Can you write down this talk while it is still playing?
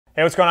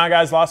Hey, what's going on,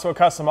 guys? Losco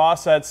Custom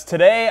Offsets.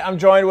 Today, I'm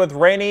joined with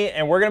Rainey,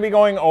 and we're going to be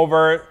going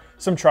over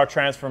some truck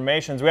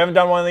transformations. We haven't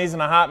done one of these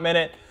in a hot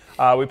minute.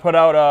 We put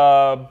out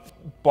a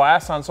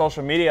blast on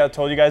social media. I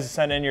told you guys to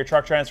send in your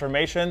truck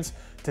transformations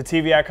to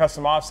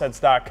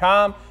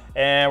tv@customoffsets.com,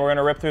 and we're going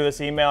to rip through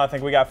this email. I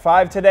think we got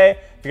 5 today.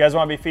 If you guys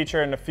want to be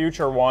featured in a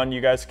future one, you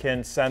guys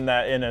can send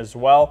that in as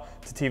well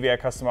to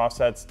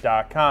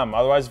tv@customoffsets.com.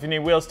 Otherwise, if you need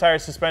wheels,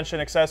 tires, suspension,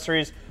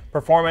 accessories,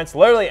 performance,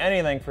 literally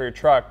anything for your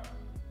truck,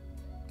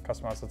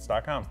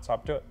 customoffsets.com. Let's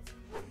hop to it.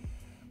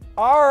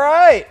 All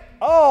right.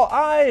 Oh,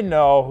 I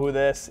know who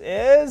this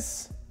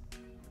is.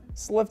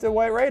 It's lifted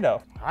white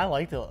Rado. I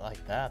liked it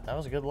like that. That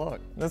was a good look.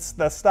 That's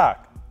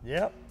stock.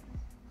 Yep.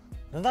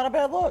 That's not a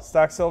bad look.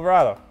 Stock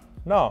Silverado.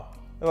 No,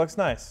 it looks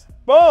nice.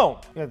 Boom.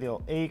 You got the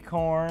old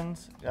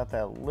acorns. Got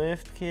that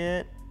lift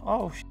kit.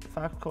 Oh,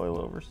 Fox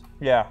coilovers.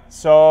 Yeah.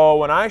 So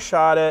when I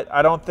shot it,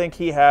 I don't think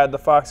he had the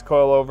Fox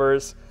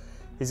coilovers.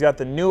 He's got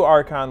the new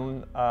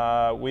Archon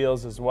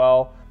wheels as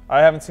well. I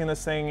haven't seen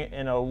this thing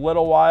in a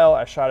little while.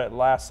 I shot it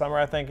last summer,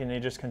 I think, and he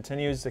just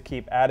continues to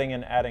keep adding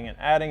and adding and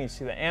adding. You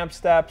see the amp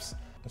steps,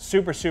 a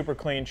super, super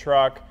clean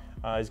truck.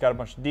 He's got a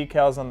bunch of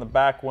decals on the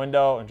back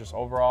window and just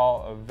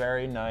overall a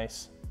very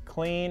nice,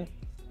 clean,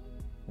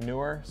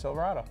 newer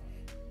Silverado.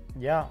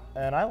 Yeah,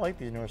 and I like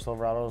these newer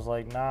Silverados.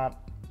 Like not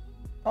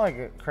like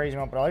a crazy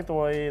amount, but I like the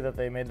way that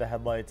they made the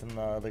headlights and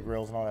the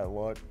grills and all that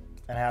look.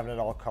 And having it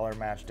all color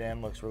matched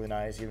in looks really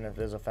nice, even if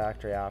it is a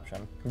factory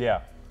option.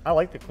 Yeah. I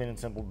like the clean and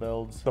simple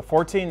builds. The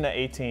 14 to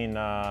 18,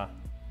 I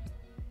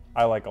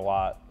like a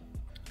lot.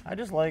 I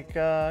just like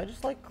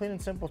clean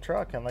and simple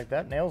truck, and like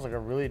that nails like a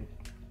really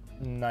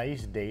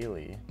nice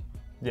daily.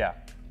 Yeah.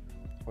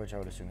 Which I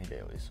would assume he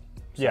dailies.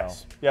 So.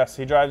 Yes,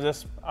 he drives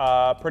this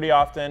pretty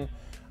often.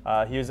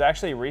 He was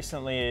actually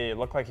recently, it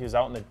looked like he was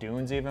out in the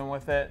dunes even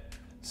with it.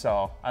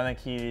 So I think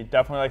he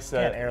definitely likes to.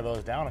 Can't air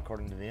those down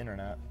according to the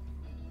internet.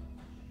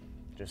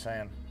 Just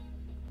saying.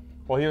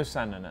 Well, he was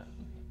sending it.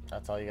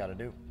 That's all you got to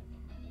do.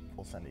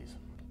 Full sendies.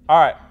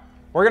 All right,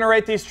 we're gonna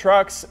rate these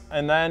trucks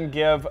and then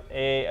give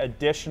a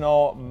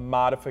additional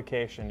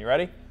modification. You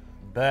ready?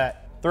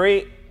 Bet.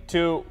 3,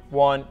 2,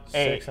 1,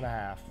 8.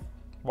 6.5.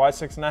 Why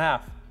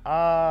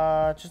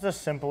 6.5? Just a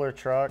simpler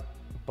truck,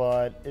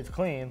 but it's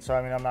clean. So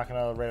I mean, I'm not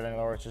gonna rate it any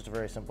lower. It's just a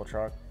very simple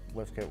truck.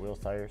 Lift kit, wheels,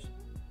 tires.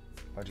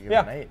 Why'd you give it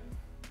an 8?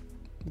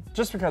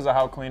 Just because of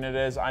how clean it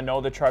is. I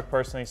know the truck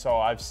personally, so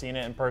I've seen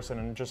it in person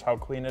and just how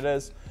clean it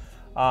is.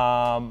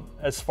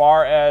 As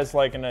far as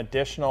like an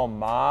additional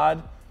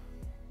mod,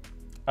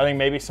 I think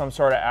maybe some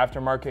sort of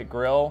aftermarket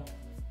grill,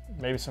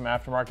 maybe some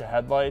aftermarket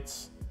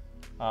headlights.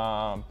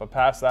 But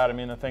past that, I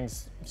mean, the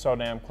thing's so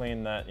damn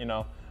clean that, you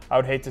know, I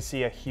would hate to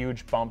see a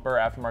huge bumper,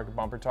 aftermarket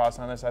bumper toss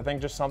on this. I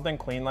think just something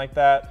clean like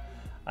that.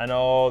 I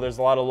know there's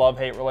a lot of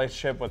love-hate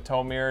relationship with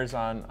tow mirrors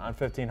on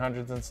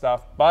 1500s and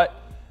stuff, but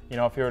you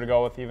know, if you were to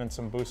go with even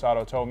some Boost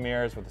Auto tow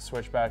mirrors with the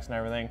switchbacks and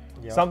everything,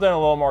 something a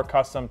little more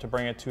custom to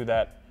bring it to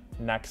that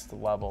next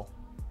level.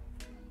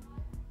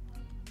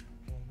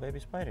 Baby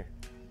spider.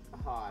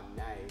 Oh,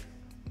 nice.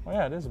 Oh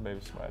yeah, it is a baby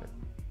spider.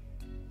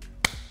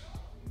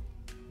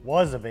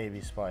 Was a baby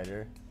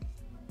spider.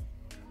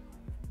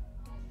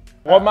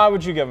 What mod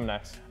would you give him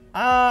next?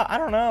 I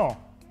don't know.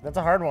 That's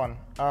a hard one.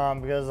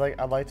 Because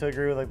like I'd like to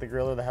agree with like the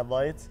grill or the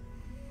headlights,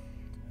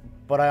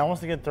 but I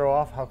almost think it'd throw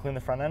off how clean the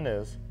front end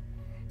is.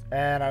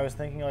 And I was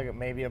thinking like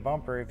maybe a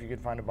bumper, if you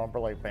could find a bumper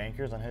like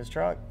Banker's on his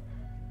truck.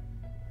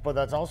 But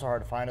that's also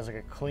hard to find, is like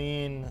a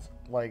clean,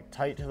 like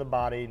tight to the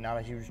body, not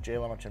a huge J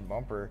Lemon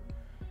bumper.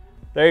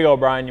 There you go,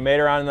 Brian. You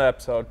made it on the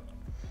episode.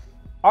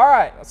 All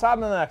right, let's hop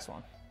into the next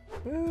one.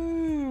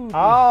 Ooh.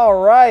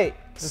 All right.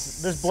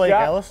 This Blake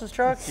Ellis's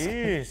truck?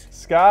 Jeez.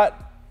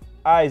 Scott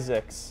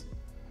Isaacs.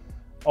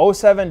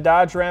 07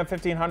 Dodge Ram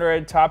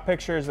 1500. Top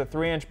picture is a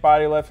 3-inch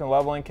body lift and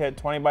leveling kit,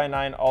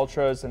 20x9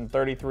 Ultras and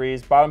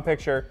 33s. Bottom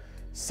picture,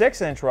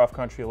 6-inch rough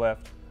country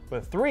lift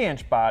with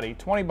 3-inch body,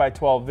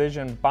 20x12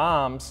 Vision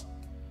bombs,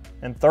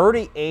 and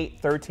 38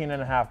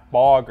 13.5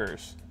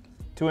 boggers.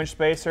 2-inch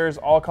spacers,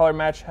 all color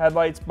match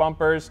headlights,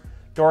 bumpers,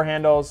 door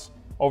handles.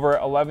 Over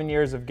 11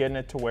 years of getting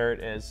it to where it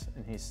is,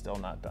 and he's still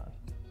not done.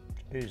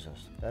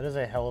 Jesus, that is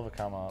a hell of a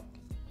come up.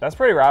 That's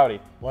pretty rowdy.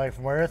 Like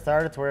from where it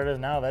started to where it is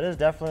now, that is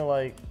definitely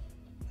like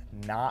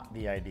not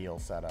the ideal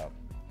setup.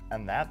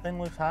 And that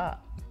thing looks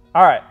hot.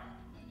 All right,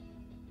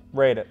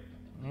 rate it.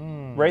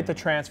 Rate the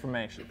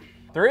transformation.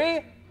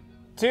 3,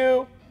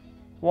 2,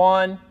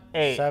 1,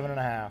 8.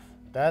 7.5.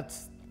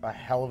 That's a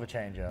hell of a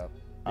change up.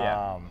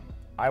 Yeah.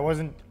 I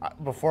wasn't,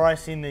 before I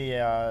seen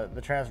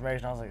the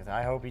transformation, I was like,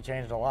 I hope he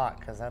changed a lot,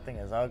 because that thing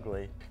is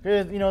ugly.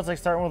 You know, it's like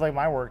starting with like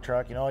my work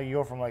truck, you know, you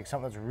go from like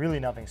something that's really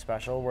nothing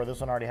special, where this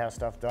one already has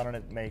stuff done and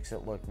it makes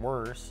it look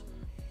worse,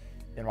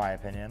 in my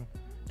opinion.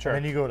 Sure.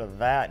 And then you go to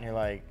that and you're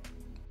like,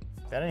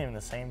 that ain't even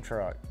the same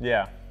truck.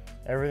 Yeah.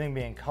 Everything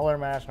being color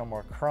matched, no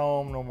more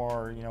chrome, no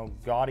more, you know,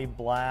 gaudy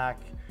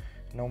black,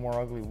 no more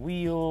ugly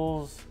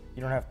wheels.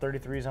 You don't have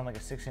 33s on like a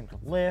 6-inch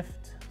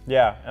lift.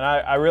 Yeah, and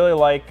I really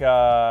like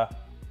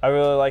I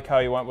really like how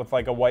you went with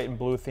like a white and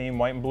blue theme.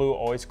 White and blue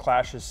always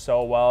clashes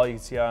so well. You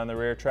can see it on the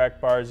rear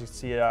track bars. You can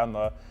see it on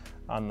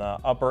the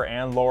upper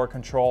and lower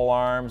control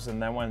arms.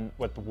 And then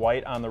with the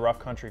white on the rough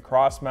country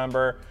cross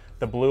member,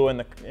 the blue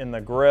in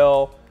the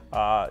grill.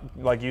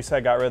 Like you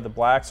said, got rid of the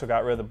black, so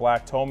got rid of the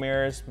black toe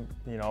mirrors.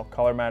 You know,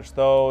 color match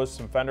those.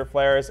 Some fender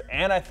flares,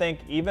 and I think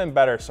even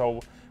better. So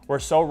we're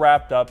so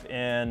wrapped up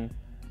in,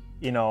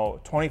 you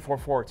know, 24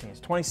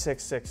 14s,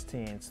 26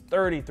 16s,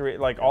 33,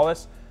 like all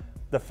this.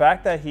 The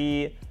fact that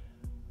he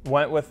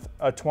went with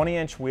a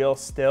 20-inch wheel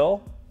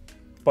still,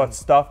 but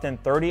stuffed in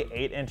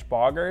 38-inch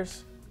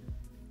boggers,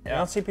 I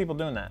don't see people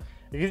doing that.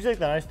 It gives you like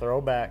the nice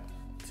throwback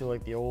to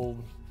like the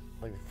old,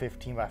 like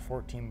 15 by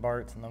 14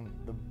 Barts and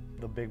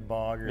the big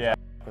boggers. Yeah.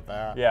 With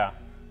that. Yeah.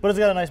 But it's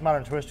got a nice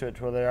modern twist to it,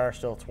 to where they are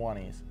still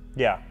 20s.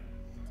 Yeah.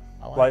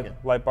 I like it.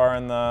 Light bar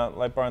in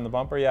the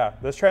bumper. Yeah.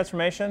 This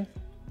transformation,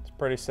 it's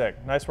pretty sick.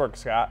 Nice work,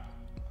 Scott.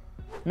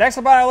 Next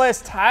up on our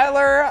list,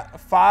 Tyler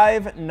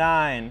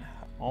 5'9".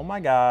 Oh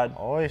my God.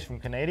 Oh, he's from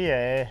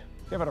Canada.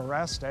 Give it a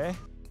rest, eh?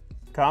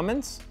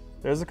 Cummins.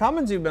 There's the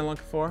Cummins you've been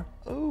looking for.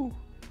 Ooh.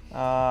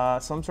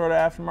 Some sort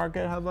of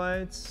aftermarket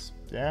headlights.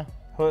 Yeah.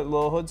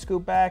 Little hood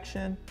scoop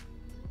action.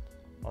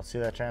 Let's see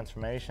that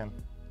transformation.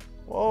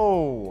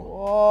 Whoa.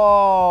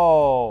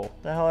 Whoa.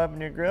 What the hell happened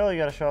to your grill? You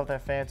gotta show off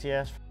that fancy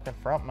ass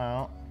front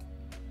mount.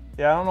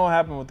 Yeah, I don't know what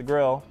happened with the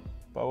grill,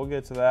 but we'll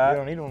get to that. You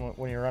don't need one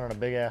when you're running a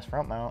big ass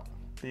front mount.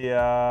 The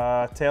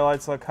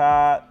taillights look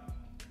hot.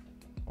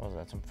 What was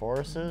that, some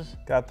Forests?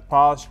 Got the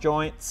polished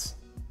joints.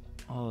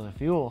 Oh, the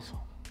fuels.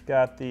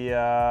 Got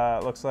the,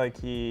 looks like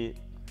he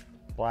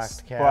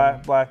blacked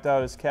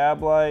out his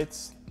cab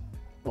lights.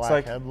 Looks black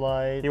like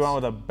headlights. he went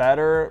with a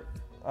better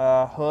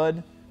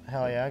hood.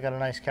 Hell yeah, got a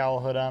nice cowl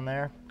hood on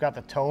there. Got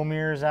the tow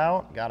mirrors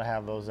out. Gotta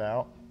have those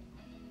out.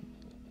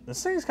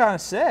 This thing's kind of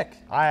sick.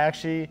 I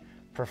actually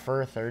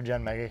prefer 3rd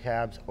gen mega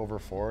cabs over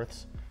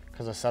 4ths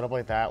because a setup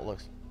like that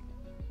looks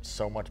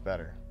so much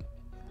better,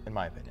 in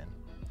my opinion.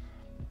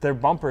 Their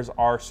bumpers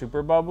are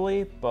super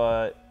bubbly,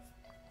 but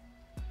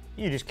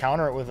You just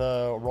counter it with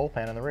a roll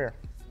pan in the rear.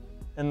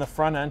 in the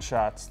front end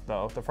shots,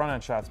 though, the front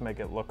end shots make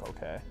it look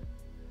okay.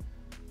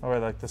 Or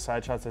like the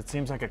side shots, it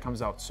seems like it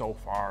comes out so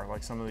far,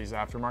 like some of these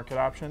aftermarket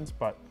options,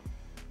 but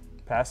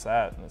past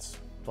that, it's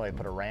So I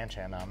put a ranch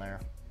hand on there.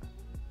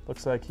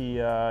 looks like he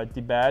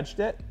debadged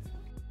it.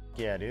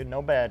 Yeah, dude,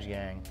 no badge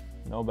gang.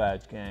 No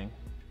badge, gang.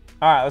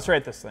 All right, let's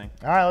rate this thing.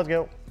 All right, let's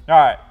go. All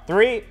right,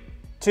 3,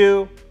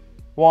 2,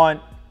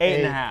 1,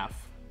 8.5.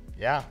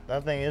 Yeah,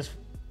 that thing is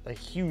a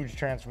huge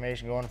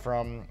transformation going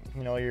from,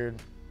 you know, your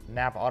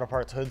Napa Auto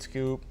Parts hood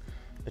scoop,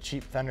 the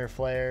cheap fender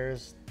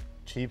flares,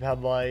 cheap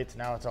headlights.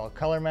 Now it's all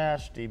color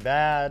matched,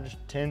 debadged,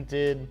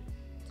 tinted.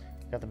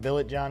 Got the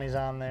billet Johnnies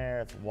on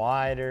there. It's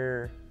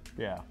wider.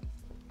 Yeah.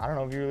 I don't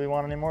know if you really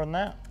want any more than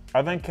that.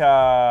 I think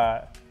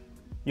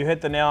you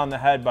hit the nail on the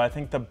head, but I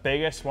think the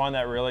biggest one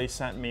that really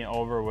sent me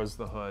over was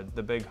the hood.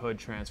 The big hood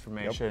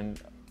transformation,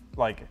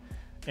 like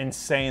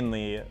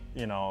insanely,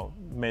 you know,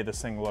 made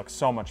this thing look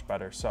so much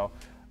better. So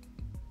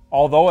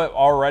although it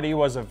already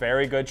was a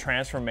very good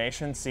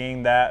transformation,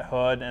 seeing that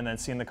hood and then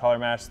seeing the color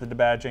match, the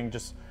debadging,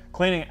 just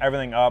cleaning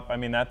everything up, I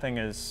mean, that thing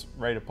is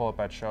ready to pull up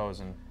at shows.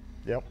 And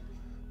Yep.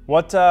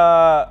 what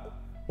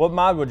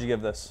mod would you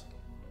give this?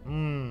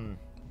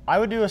 I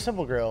would do a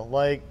simple grill,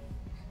 like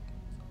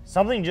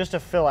something just to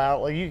fill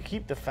out. Like, you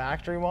keep the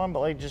factory one, but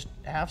like just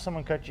have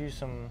someone cut you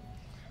some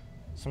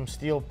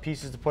steel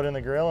pieces to put in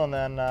the grill, and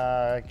then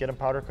get them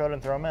powder coated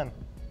and throw them in.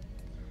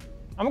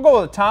 I'm gonna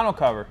go with a tonneau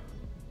cover.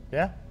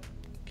 Yeah,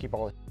 keep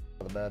all the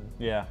on the bed.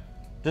 Yeah,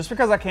 just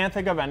because I can't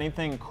think of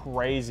anything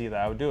crazy that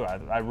I would do.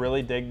 I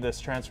really dig this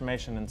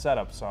transformation and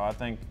setup, so I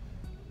think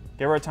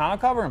give her a tonneau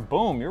cover and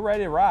boom, you're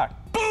ready to rock.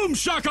 Boom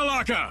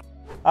shakalaka!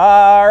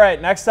 All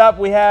right, next up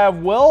we have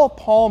Will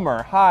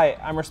Palmer. Hi,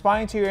 I'm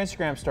responding to your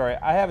Instagram story.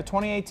 I have a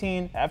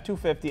 2018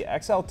 F250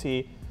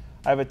 XLT.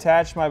 I've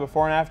attached my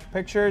before and after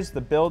pictures.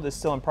 The build is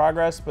still in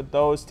progress, but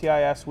those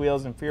TIS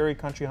wheels and Fury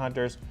Country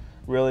Hunters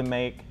really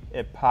make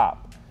it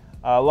pop.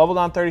 Leveled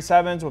on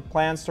 37s with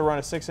plans to run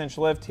a 6-inch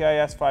lift,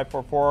 TIS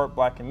 544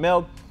 black and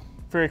milled,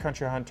 Fury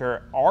Country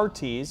Hunter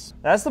RTs.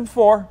 That's the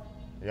before.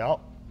 Yep,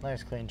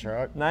 nice clean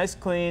truck. Nice,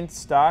 clean,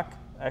 stock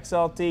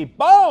XLT.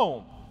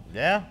 Boom!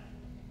 Yeah,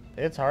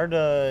 it's hard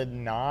to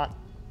not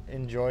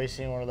enjoy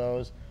seeing one of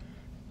those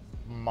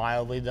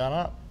mildly done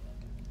up.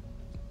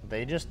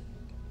 They just,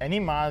 any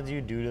mods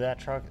you do to that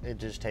truck, it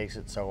just takes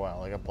it so well.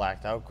 Like a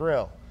blacked out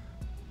grill,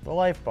 the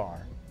life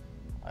bar.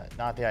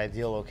 Not the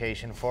ideal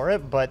location for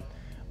it, but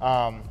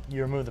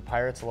you remove the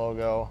Pirates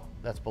logo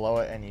that's below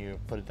it and you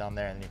put it down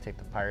there, and then you take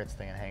the Pirates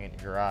thing and hang it in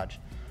your garage.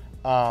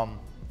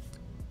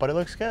 But it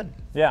looks good.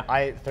 Yeah.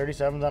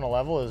 37s on a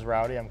level is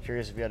rowdy. I'm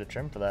curious if you had a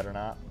trim for that or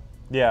not.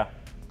 Yeah.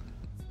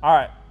 All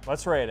right,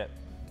 let's rate it.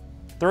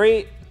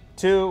 3,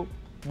 2,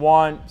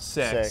 1,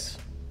 6.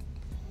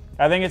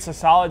 I think it's a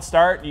solid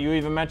start. You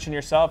even mentioned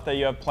yourself that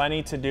you have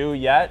plenty to do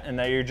yet and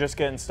that you're just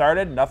getting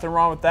started. Nothing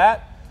wrong with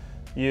that.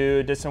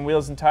 You did some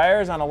wheels and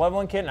tires on a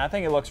leveling kit, and I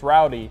think it looks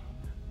rowdy.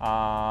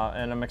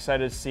 And I'm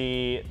excited to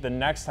see the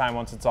next time,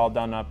 once it's all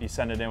done up, you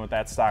send it in with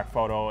that stock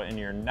photo in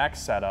your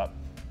next setup.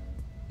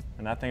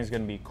 And that thing's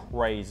gonna be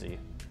crazy.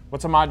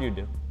 What's a mod you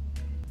do?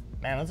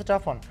 Man, that's a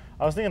tough one.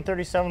 I was thinking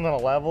 37 on a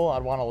level,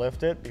 I'd want to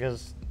lift it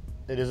because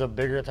it is a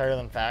bigger tire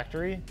than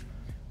factory.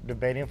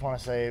 Debating if I want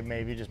to say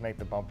maybe just make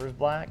the bumpers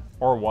black.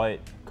 Or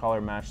white,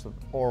 color match the...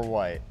 Or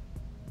white.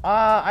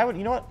 I would,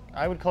 you know what?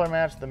 I would color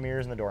match the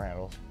mirrors and the door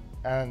handles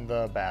and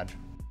the badge.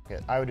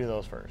 Okay, I would do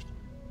those first.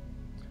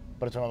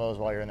 But it's one of those,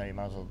 while you're in there, you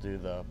might as well do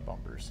the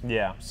bumpers.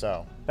 Yeah.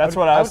 So That's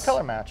I would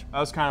color match. That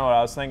was kind of what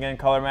I was thinking.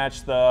 Color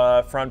match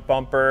the front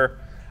bumper.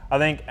 I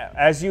think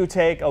as you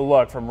take a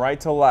look from right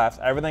to left,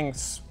 everything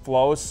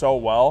flows so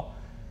well.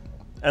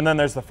 And then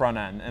there's the front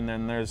end, and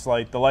then there's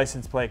like the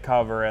license plate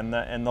cover and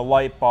the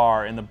light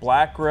bar and the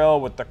black grille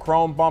with the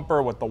chrome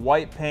bumper, with the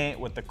white paint,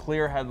 with the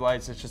clear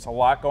headlights. It's just a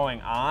lot going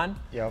on.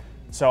 Yep.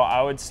 So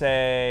I would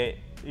say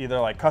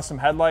either like custom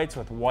headlights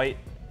with white,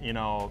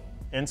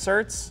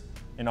 inserts,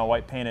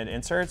 white painted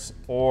inserts,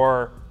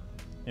 or,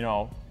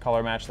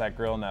 color match that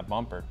grille and that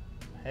bumper.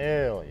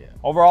 Hell yeah.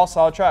 Overall,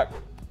 solid truck.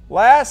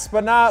 Last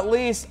but not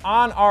least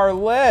on our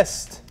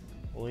list,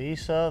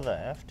 Lisa the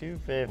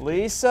F250.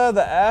 Lisa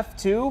the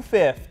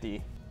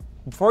F250.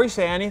 Before you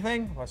say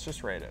anything, let's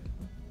just rate it.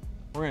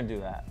 We're gonna do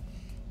that.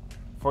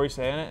 Before you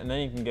say it, and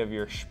then you can give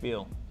your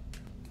spiel.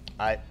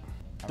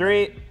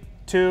 3,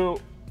 2,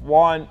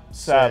 1,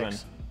 7.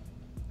 6.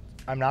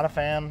 I'm not a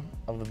fan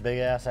of the big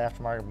ass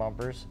aftermarket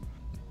bumpers.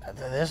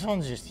 This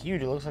one's just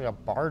huge. It looks like a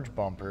barge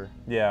bumper.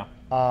 Yeah.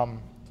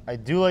 I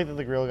do like that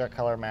the grille got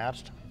color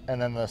matched and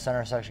then the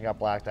center section got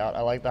blacked out.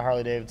 I like the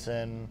Harley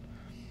Davidson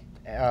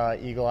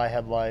Eagle Eye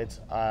headlights.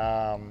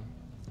 I'm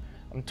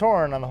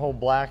torn on the whole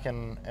black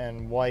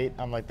and white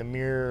on like the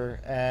mirror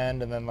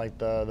end and then like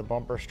the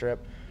bumper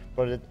strip,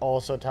 but it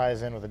also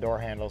ties in with the door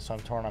handle, so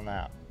I'm torn on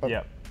that. But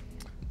Yep.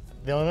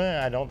 the only thing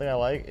I don't think I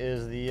like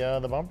is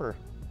the bumper.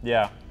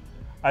 Yeah.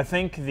 I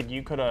think that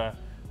you could have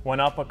went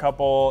up a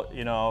couple,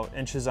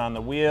 inches on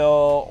the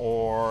wheel,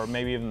 or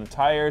maybe even the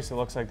tires. It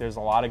looks like there's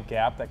a lot of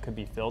gap that could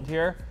be filled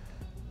here.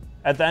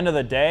 At the end of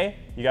the day,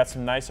 you got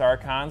some nice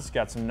Archons,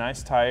 got some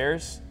nice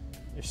tires.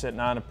 You're sitting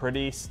on a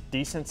pretty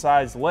decent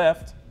sized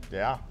lift.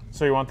 Yeah.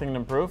 So you want thing to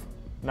improve?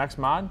 Next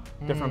mod,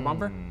 different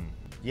bumper?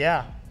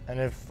 Yeah. And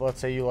if, let's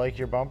say you like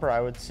your bumper,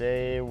 I would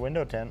say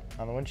window tint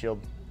on the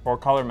windshield. Or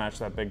color match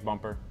that big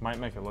bumper. Might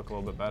make it look a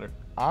little bit better.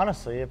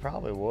 Honestly, it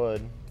probably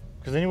would.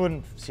 Because then you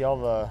wouldn't see all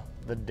the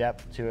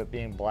depth to it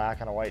being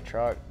black on a white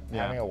truck.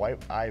 Yeah. Having a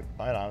white eye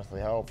might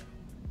honestly help.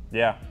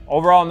 Yeah.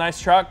 Overall,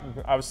 nice truck.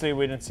 Obviously,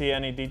 we didn't see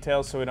any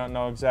details, so we don't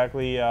know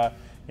exactly,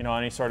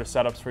 any sort of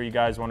setups for you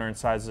guys wondering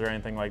sizes or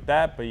anything like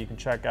that. But you can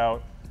check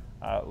out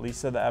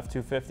Lisa the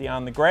F250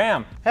 on the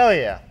gram. Hell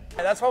yeah.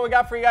 And that's what we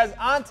got for you guys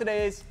on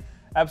today's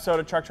episode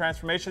of Truck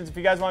Transformations. If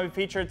you guys want to be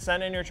featured,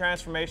 send in your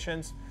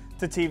transformations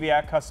to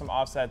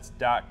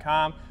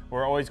tv@customoffsets.com.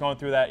 We're always going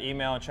through that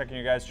email and checking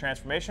your guys'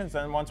 transformations.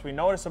 And once we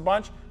notice a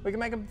bunch, we can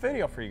make a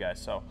video for you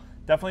guys. So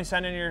definitely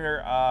send in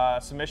your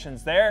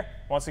submissions there.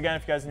 Once again,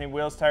 if you guys need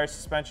wheels, tires,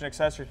 suspension,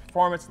 accessories,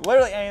 performance,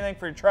 literally anything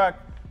for your truck,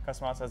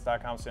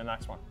 customoffsets.com. See you in the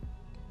next one.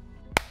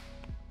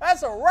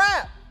 That's a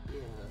wrap.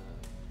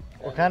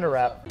 What kind of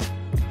wrap?